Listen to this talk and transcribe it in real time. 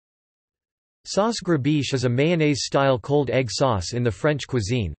Sauce gribiche is a mayonnaise-style cold egg sauce in the French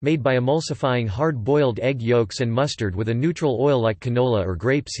cuisine, made by emulsifying hard-boiled egg yolks and mustard with a neutral oil like canola or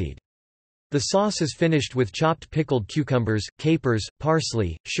grapeseed. The sauce is finished with chopped pickled cucumbers, capers,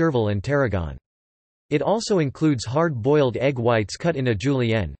 parsley, chervil and tarragon. It also includes hard-boiled egg whites cut in a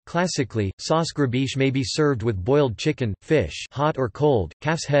julienne. Classically, sauce gribiche may be served with boiled chicken, fish hot or cold,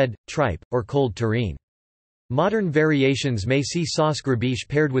 calf's head, tripe, or cold terrine. Modern variations may see sauce gribiche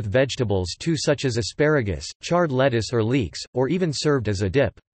paired with vegetables too, such as asparagus, charred lettuce or leeks, or even served as a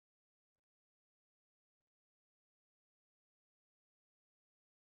dip.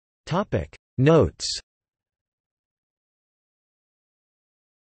 Notes